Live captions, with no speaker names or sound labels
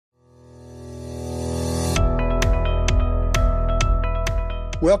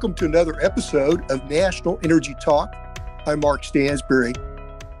Welcome to another episode of National Energy Talk. I'm Mark Stansberry.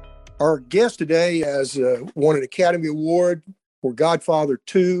 Our guest today has won an Academy Award for Godfather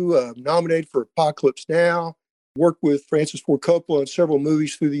 2, nominated for Apocalypse Now, worked with Francis Ford Coppola in several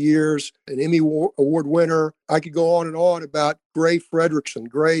movies through the years, an Emmy Award winner. I could go on and on about Gray Frederickson.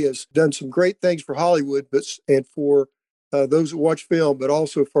 Gray has done some great things for Hollywood and for those that watch film, but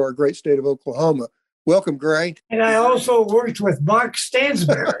also for our great state of Oklahoma. Welcome, Gray. And I also worked with Mark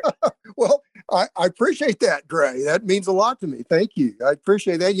Stansberry. Well, I appreciate that, Gray. That means a lot to me. Thank you. I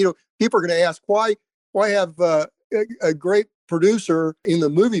appreciate that. You know, people are going to ask, why have a great producer in the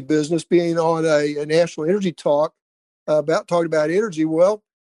movie business being on a national energy talk talking about energy? Well,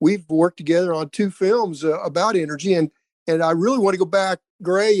 we've worked together on two films about energy. And I really want to go back,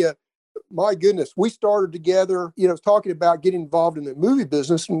 Gray. My goodness, we started together, talking about getting involved in the movie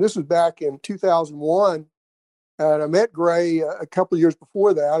business. And this was back in 2001. And I met Gray a couple of years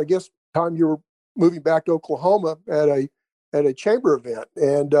before that. I guess the time you were moving back to Oklahoma at a chamber event.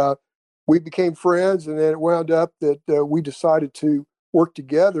 And we became friends. And then it wound up that we decided to work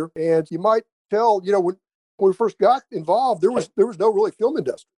together. And you might tell, when we first got involved, there was no really film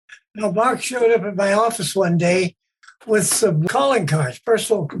industry. Mark showed up at my office one day with some calling cards,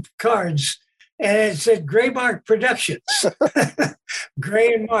 personal cards, and it said Gray Mark Productions.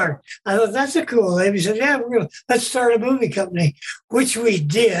 Gray and Mark. I thought, that's a cool name. He said, yeah, let's start a movie company, which we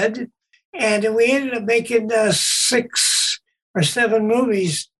did. And we ended up making 6 or 7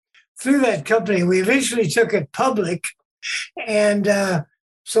 movies through that company. We eventually took it public and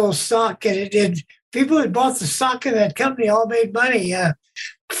sold stock, and it did. People that bought the stock in that company all made money.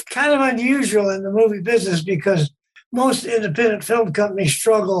 Kind of unusual in the movie business because most independent film companies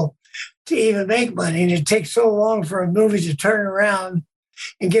struggle to even make money, and it takes so long for a movie to turn around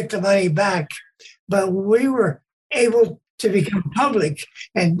and get the money back. But we were able to become public,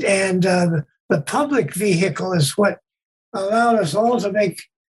 and the public vehicle is what allowed us all to make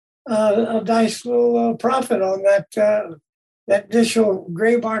a nice little profit on that initial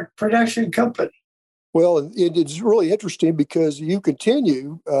Gray Mark production company. Well, it's really interesting because you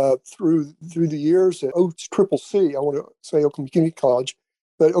continue through the years at OCCC. I want to say Oklahoma Community College,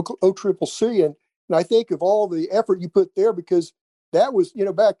 but OCCC, and I think of all the effort you put there, because that was,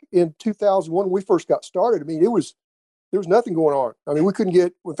 back in 2001 when we first got started. I mean, there was nothing going on. I mean, we couldn't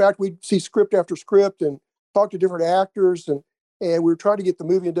get. In fact, we'd see script after script and talk to different actors, and we were trying to get the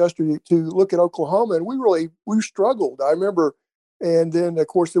movie industry to look at Oklahoma, and we struggled. I remember. And then, of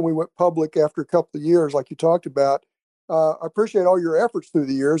course, we went public after a couple of years, like you talked about. I appreciate all your efforts through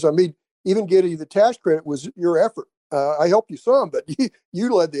the years. I mean, even getting the tax credit was your effort. I helped you some, but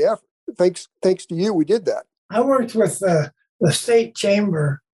you led the effort. Thanks to you, we did that. I worked with the state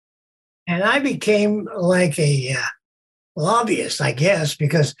chamber, and I became like a lobbyist, I guess,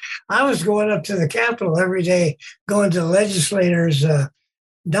 because I was going up to the Capitol every day, going to legislators,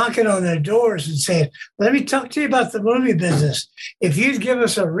 knocking on their doors and saying, let me talk to you about the movie business. If you'd give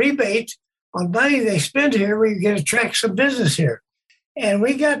us a rebate on money they spend here, we can attract some business here. And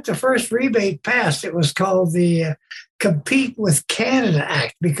we got the first rebate passed. It was called the Compete with Canada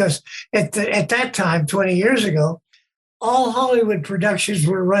Act, because at that time, 20 years ago, all Hollywood productions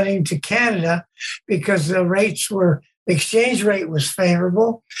were running to Canada because the exchange rate was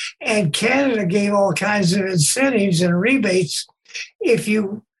favorable. And Canada gave all kinds of incentives and rebates if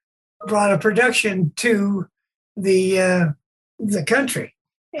you brought a production to the country.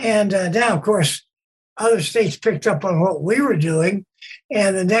 And now, of course, other states picked up on what we were doing.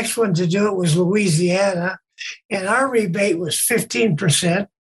 And the next one to do it was Louisiana. And our rebate was 15%.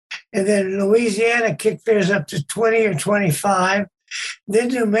 And then Louisiana kicked theirs up to 20 or 25. Then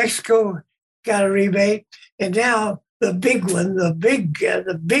New Mexico got a rebate. And now the big one, the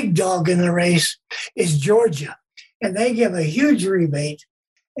big dog in the race is Georgia. And they give a huge rebate.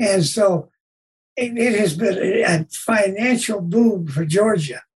 And so it has been a financial boom for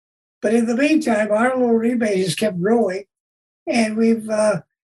Georgia. But in the meantime, our little rebate has kept growing. And we've,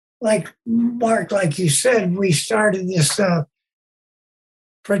 like Mark, like you said, we started this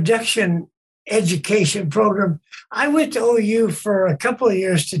production education program. I went to OU for a couple of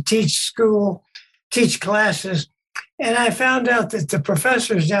years to teach classes. And I found out that the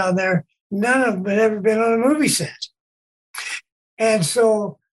professors down there, none of them had ever been on a movie set. And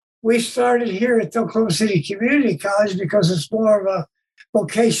so we started here at the Oklahoma City Community College because it's more of a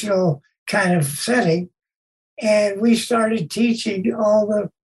vocational kind of setting. And we started teaching all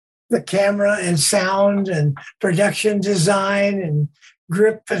the camera and sound and production design and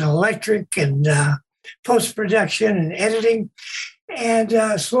grip and electric and post-production and editing.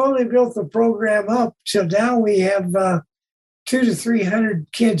 And slowly built the program up. So now we have 200 to 300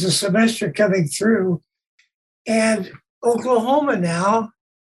 kids a semester coming through. And Oklahoma now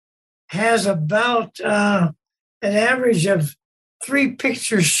has about an average of 3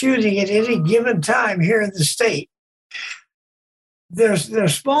 pictures shooting at any given time here in the state. They're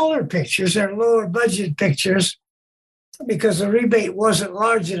smaller pictures, they're lower budget pictures because the rebate wasn't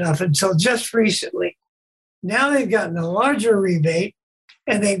large enough until just recently. Now they've gotten a larger rebate,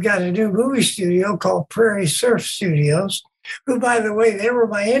 and they've got a new movie studio called Prairie Surf Studios, who, by the way, they were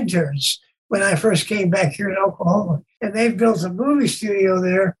my interns when I first came back here in Oklahoma. And they've built a movie studio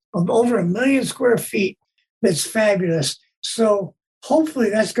there of over 1 million square feet that's fabulous. So hopefully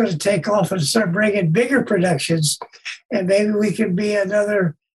that's going to take off and start bringing bigger productions. And maybe we can be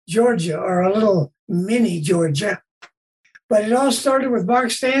another Georgia or a little mini Georgia. But it all started with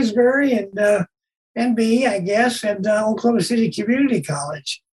Mark Stansbury and NBE, I guess, and Oklahoma City Community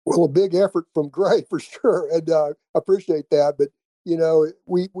College. Well, a big effort from Gray for sure. And I appreciate that. But, you know,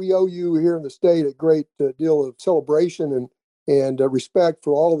 we owe you here in the state a great deal of celebration and respect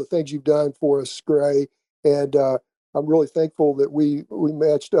for all of the things you've done for us, Gray. And I'm really thankful that we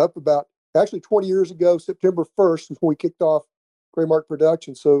matched up about actually 20 years ago, September 1st, when we kicked off Gray Mark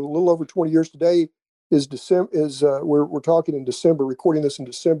Productions. So a little over 20 years today is December. We're talking in December, recording this in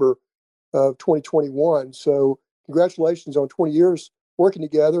December of 2021. So congratulations on 20 years working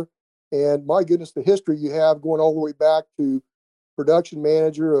together. And my goodness, the history you have going all the way back to production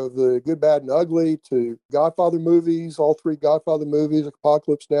manager of the Good, Bad, and Ugly to Godfather movies, all 3 Godfather movies,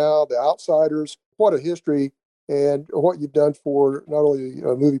 Apocalypse Now, The Outsiders. What a history and what you've done for not only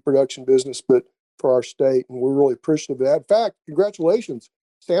the movie production business, but for our state. And we're really appreciative of that. In fact, congratulations.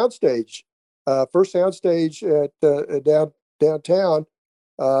 Soundstage, first soundstage at downtown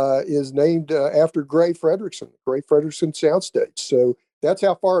is named after Gray Frederickson, Gray Frederickson Soundstage. So that's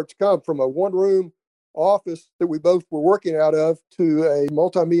how far it's come from a one-room office that we both were working out of to a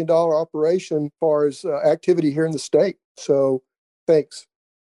multi-million-dollar operation as far as activity here in the state. So thanks.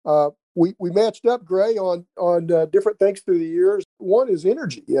 We matched up, Gray, on different things through the years. One is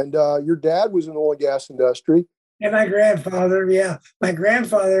energy, and your dad was in the oil and gas industry. And my grandfather, yeah. My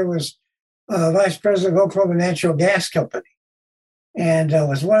grandfather was vice president of Oklahoma Natural Gas Company and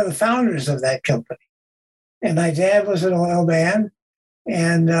was one of the founders of that company. And my dad was an oil man.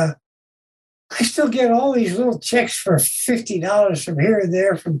 And I still get all these little checks for $50 from here and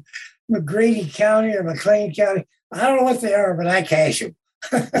there from McGrady County or McLean County. I don't know what they are, but I cash them.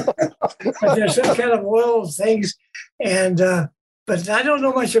 But there's some kind of oil things. And but I don't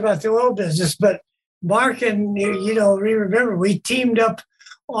know much about the oil business. But Mark and, you know, remember, we teamed up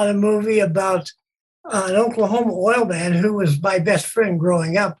on a movie about an Oklahoma oil man who was my best friend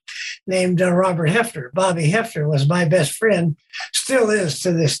growing up, named Robert Hefner. Bobby Hefner was my best friend, still is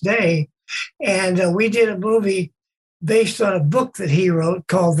to this day. And we did a movie based on a book that he wrote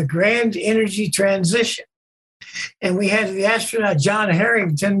called The Grand Energy Transition. And we had the astronaut John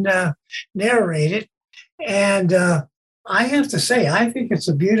Harrington narrate it. And I have to say, I think it's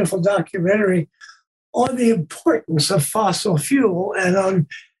a beautiful documentary on the importance of fossil fuel and on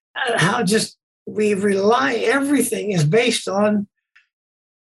how just we rely, everything is based on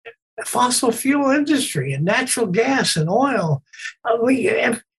fossil fuel industry and natural gas and oil.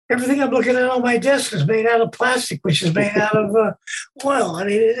 Everything I'm looking at on my desk is made out of plastic, which is made out of oil. I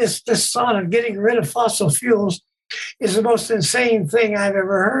mean, this thought of getting rid of fossil fuels is the most insane thing I've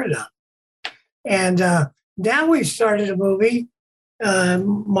ever heard of. And now we've started a movie,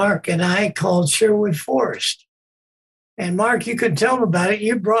 Mark and I, called Sherwood Forest. And Mark, you could tell them about it.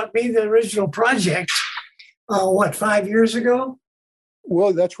 You brought me the original project, 5 years ago?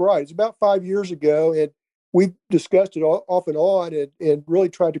 Well, that's right. It's about 5 years ago. And we've discussed it off and on and really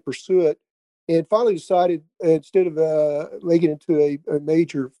tried to pursue it. And finally decided, instead of making it into a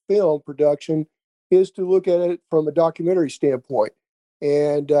major film production, is to look at it from a documentary standpoint.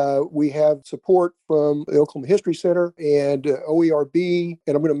 And we have support from the Oklahoma History Center and OERB,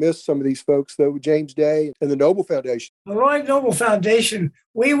 and I'm going to miss some of these folks, though, James Day and the Noble Foundation. The Lloyd Noble Foundation,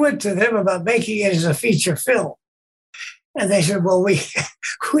 we went to them about making it as a feature film. And they said, well, we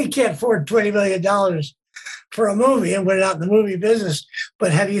can't afford $20 million for a movie, and we're not in the movie business,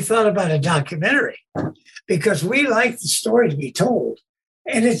 but have you thought about a documentary? Because we like the story to be told.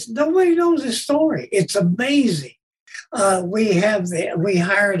 And nobody knows the story. It's amazing. We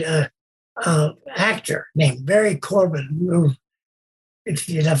hired a actor named Barry Corbin, who, if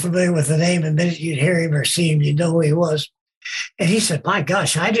you're not familiar with the name, the minute you'd hear him or see him, you'd know who he was. And he said, my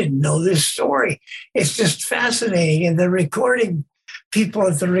gosh, I didn't know this story. It's just fascinating. And the recording people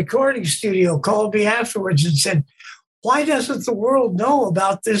at the recording studio called me afterwards and said, why doesn't the world know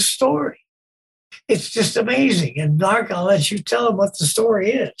about this story? It's just amazing. And Mark, I'll let you tell them what the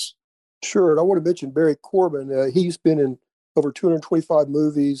story is. Sure. And I want to mention Barry Corbin. He's been in over 225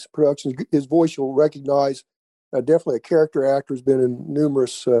 movies, productions. His voice you'll recognize. Definitely a character actor. Has been in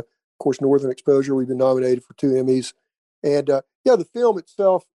numerous, of course, Northern Exposure. We've been nominated for 2 Emmys. And the film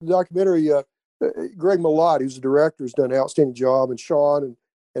itself, the documentary, Greg Millott, who's the director, has done an outstanding job, and Sean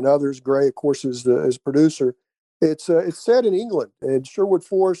and others. Gray, of course, is the producer. It's set in England and Sherwood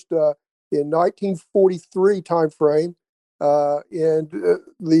Forest in 1943 time frame.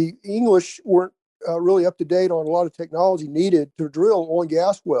 The English weren't really up to date on a lot of technology needed to drill oil and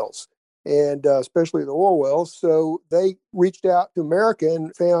gas wells, and especially the oil wells. So they reached out to America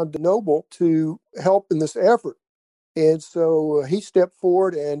and found Noble to help in this effort. And so he stepped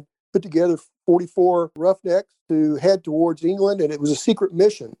forward and put together 44 roughnecks to head towards England. And it was a secret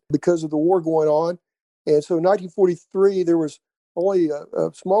mission because of the war going on. And so in 1943, there was only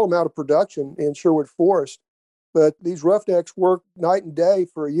a small amount of production in Sherwood Forest. But these roughnecks worked night and day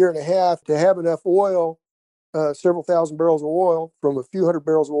for a year and a half to have enough oil, several thousand barrels of oil from a few hundred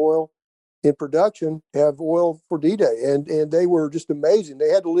barrels of oil in production, have oil for D-Day. And they were just amazing. They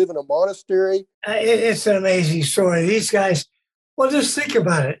had to live in a monastery. It's an amazing story. These guys, well, just think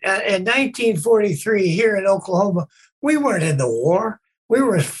about it. In 1943, here in Oklahoma, we weren't in the war. We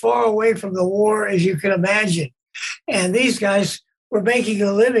were as far away from the war as you can imagine. And these guys were making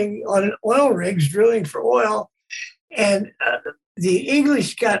a living on oil rigs, drilling for oil. And the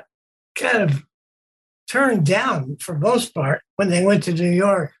English got kind of turned down for most part when they went to New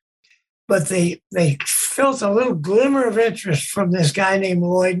York. But they felt a little glimmer of interest from this guy named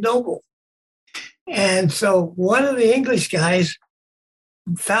Lloyd Noble. And so one of the English guys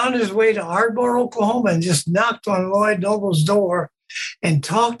found his way to Ardmore, Oklahoma, and just knocked on Lloyd Noble's door and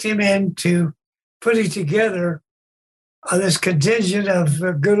talked him into putting together this contingent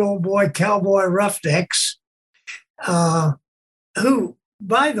of good old boy cowboy roughnecks, who,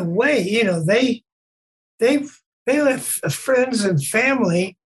 by the way, they left friends and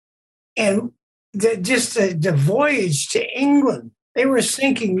family. And the voyage to England, they were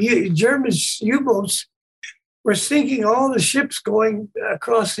sinking, German U-boats were sinking all the ships going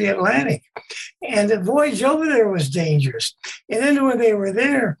across the Atlantic. And the voyage over there was dangerous. And then when they were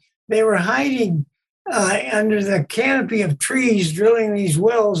there, they were hiding under the canopy of trees, drilling these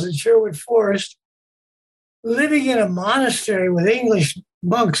wells in Sherwood Forest, living in a monastery with English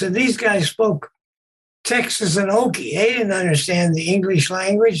monks. And these guys spoke Texas and Okie. They didn't understand the English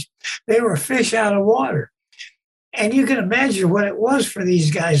language. They were fish out of water. And you can imagine what it was for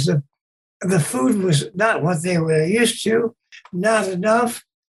these guys. The food was not what they were used to, not enough.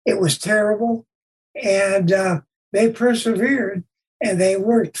 It was terrible. And they persevered, and they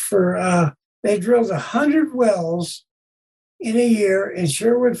worked for, they drilled 100 wells in a year in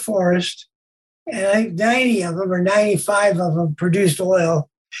Sherwood Forest, and I think 90 of them or 95 of them produced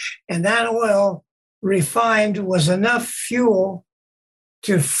oil. And that oil refined was enough fuel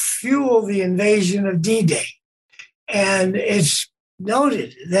to fuel the invasion of D-Day. And it's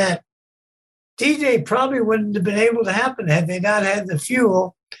noted that D-Day probably wouldn't have been able to happen had they not had the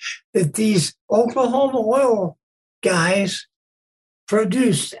fuel that these Oklahoma oil guys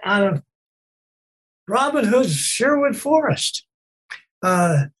produced out of Robin Hood's Sherwood Forest.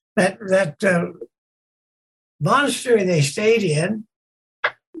 That monastery they stayed in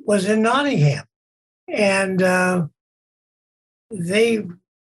was in Nottingham. And they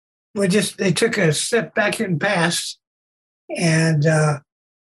took a step back in the past and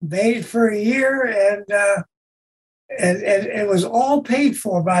made it for a year, and it was all paid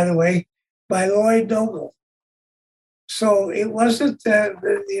for, by the way, by Lloyd Noble. So it wasn't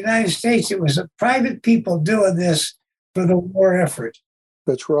the United States; it was the private people doing this for the war effort.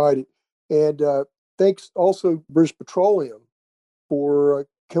 That's right, and thanks also British Petroleum for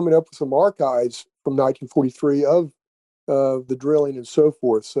coming up with some archives from 1943 of the drilling and so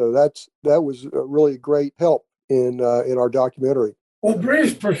forth. So that was really a great help in our documentary. Well,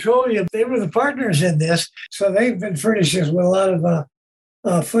 British Petroleum, they were the partners in this, so they've been furnishing us with a lot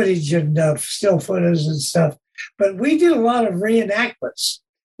of footage and still footage and stuff. But we did a lot of reenactments.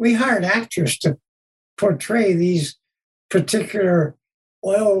 We hired actors to portray these particular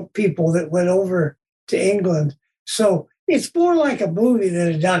oil people that went over to England. So it's more like a movie than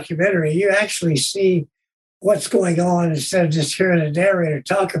a documentary. You actually see what's going on instead of just hearing a narrator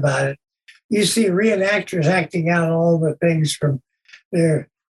talk about it. You see reenactors acting out all the things from the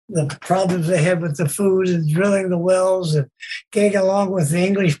problems they had with the food and drilling the wells and getting along with the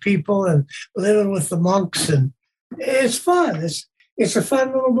English people and living with the monks. And it's fun. It's a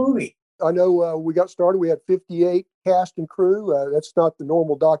fun little movie. I know we got started. We had 58 cast and crew. That's not the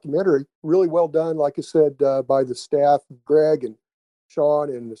normal documentary. Really well done, like I said, by the staff, Greg and Sean,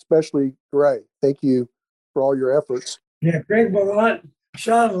 and especially Gray. Thank you for all your efforts. Yeah, Greg Ballant,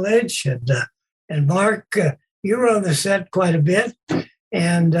 Sean Lynch, and Mark, you were on the set quite a bit.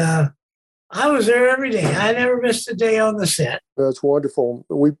 And I was there every day. I never missed a day on the set. That's wonderful.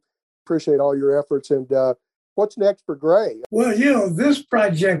 We appreciate all your efforts. And what's next for Gray? Well, this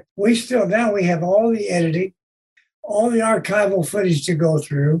project, we have all the editing, all the archival footage to go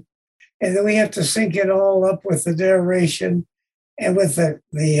through. And then we have to sync it all up with the narration and with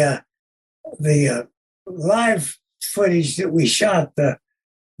the live footage that we shot, the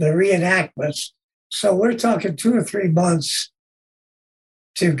reenactments. So we're talking 2 or 3 months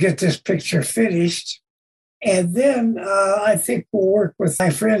to get this picture finished. And then I think we'll work with my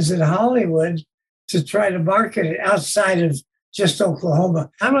friends in Hollywood to try to market it outside of just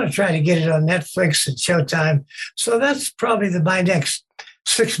Oklahoma. I'm going to try to get it on Netflix and Showtime. So that's probably my next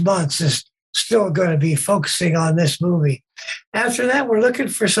 6 months is still going to be focusing on this movie. After that, we're looking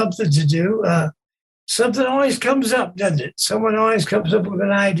for something to do. Something always comes up, doesn't it? Someone always comes up with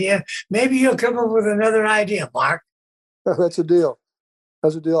an idea. Maybe you'll come up with another idea, Mark. That's a deal.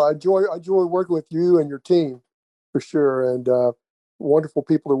 That's a deal. I enjoy working with you and your team for sure, and wonderful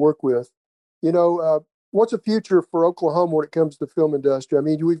people to work with. What's the future for Oklahoma when it comes to the film industry? I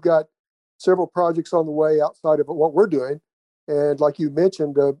mean, we've got several projects on the way outside of what we're doing, and like you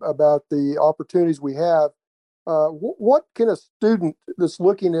mentioned about the opportunities we have. What can a student that's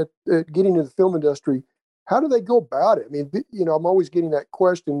looking at getting into the film industry, how do they go about it? I mean, I'm always getting that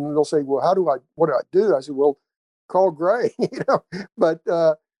question, and they'll say, well, what do I do? I said, well, call Gray, but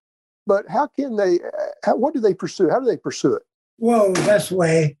how can what do they pursue? How do they pursue it? Well, the best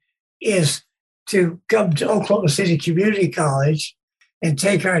way is to come to Oklahoma City Community College and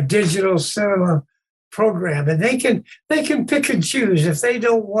take our digital cinema program, and they can pick and choose. If they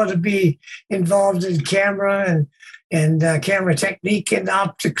don't want to be involved in camera and camera technique and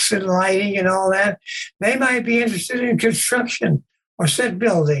optics and lighting and all that, they might be interested in construction or set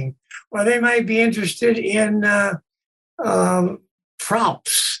building, or they might be interested in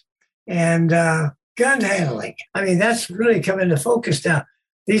props and gun handling. I mean, that's really come into focus now.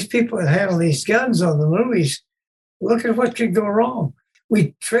 These people that handle these guns on the movies, look at what could go wrong.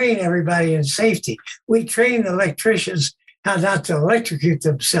 We train everybody in safety. We train the electricians how not to electrocute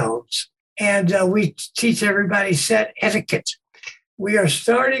themselves. And we teach everybody set etiquette. We are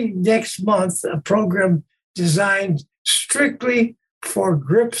starting next month a program designed strictly for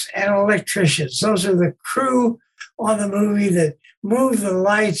grips and electricians. Those are the crew on the movie that move the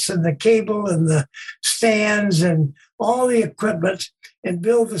lights and the cable and the stands and all the equipment and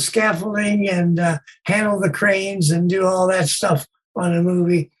build the scaffolding and handle the cranes and do all that stuff on a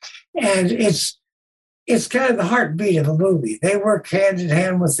movie. And it's kind of the heartbeat of a movie. They work hand in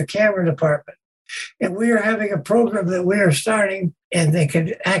hand with the camera department. And we are having a program that we are starting, and they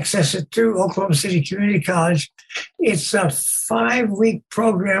can access it through Oklahoma City Community College. It's a 5-week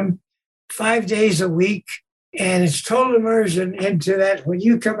program, 5 days a week, and it's total immersion into that. When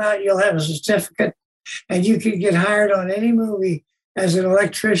you come out, you'll have a certificate, and you can get hired on any movie as an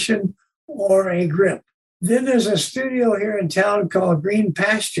electrician or a grip. Then there's a studio here in town called Green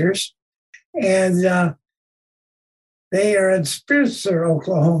Pastures, and they are in Spencer,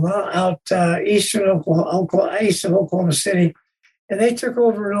 Oklahoma, out east of Oklahoma City. And they took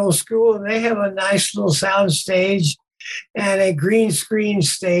over an old school, and they have a nice little sound stage and a green screen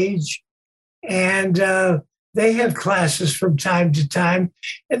stage. And they have classes from time to time,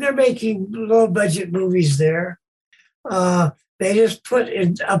 and they're making low-budget movies there. They just put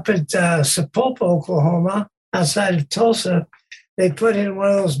it up at Sapulpa, Oklahoma, outside of Tulsa. They put in one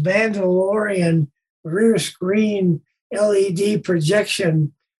of those Mandalorian rear screen LED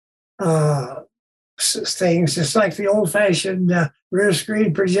projection things. It's like the old-fashioned rear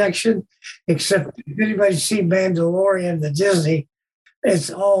screen projection, except if anybody's seen Mandalorian, the Disney, it's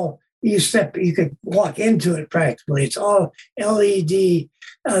all, you could walk into it practically. It's all LED.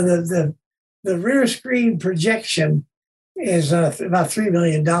 The rear screen projection is about $3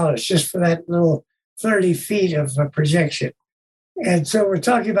 million just for that little 30 feet of projection. And so we're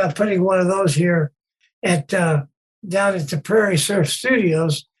talking about putting one of those here at down at the Prairie Surf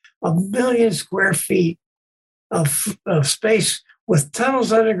Studios, 1 million square feet of space with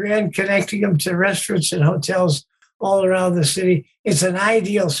tunnels underground connecting them to restaurants and hotels all around the city. It's an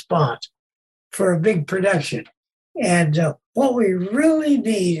ideal spot for a big production. And what we really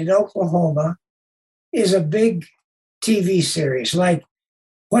need in Oklahoma is a big TV series, like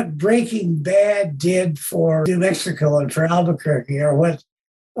what Breaking Bad did for New Mexico and for Albuquerque, or what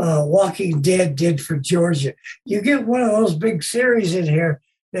Walking Dead did for Georgia. You get one of those big series in here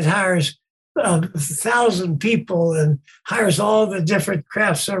that hires 1,000 people and hires all the different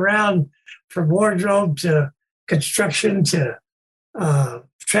crafts around, from wardrobe to construction to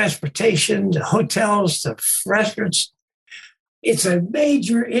transportation to hotels to restaurants. It's a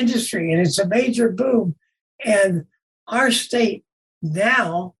major industry and it's a major boom. And our state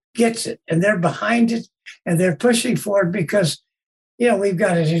now gets it, and they're behind it, and they're pushing for it because, we've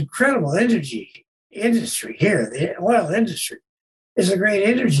got an incredible energy industry here. The oil industry is a great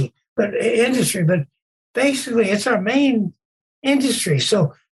but basically it's our main industry.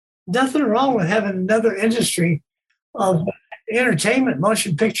 So nothing wrong with having another industry of entertainment,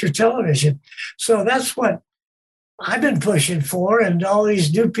 motion picture, television. So that's what I've been pushing for, and all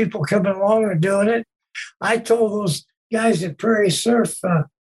these new people coming along are doing it. I told those guys at Prairie Surf,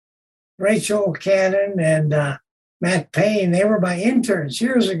 Rachel Cannon and Matt Payne, they were my interns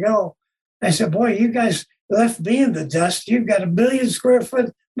years ago. I said, boy, you guys left me in the dust. You've got a 1 million square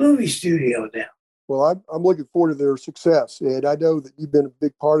foot movie studio now. Well, I'm looking forward to their success, and I know that you've been a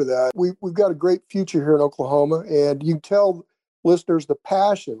big part of that. We've got a great future here in Oklahoma, and you can tell listeners the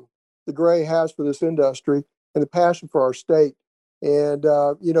passion the Gray has for this industry and the passion for our state. And,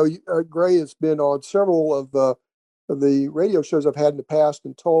 Gray has been on several of the radio shows I've had in the past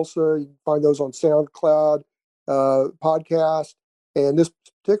in Tulsa. You can find those on SoundCloud podcast. And this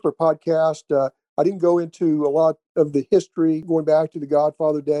particular podcast, I didn't go into a lot of the history going back to the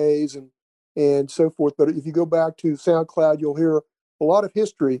Godfather days and so forth. But if you go back to SoundCloud, you'll hear a lot of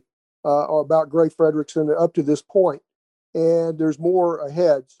history about Gray Frederickson up to this point. And there's more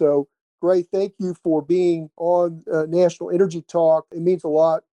ahead. So, Gray, thank you for being on National Energy Talk. It means a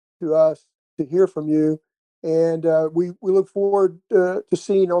lot to us to hear from you. And we look forward to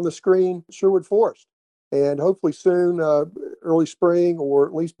seeing on the screen Sherwood Forest. And hopefully soon, early spring, or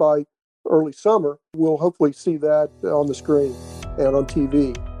at least by early summer, we'll hopefully see that on the screen and on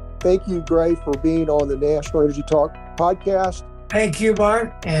TV. Thank you, Gray, for being on the National Energy Talk podcast. Thank you,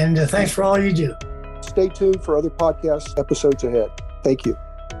 Mark, and thanks for all you do. Stay tuned for other podcast episodes ahead. Thank you.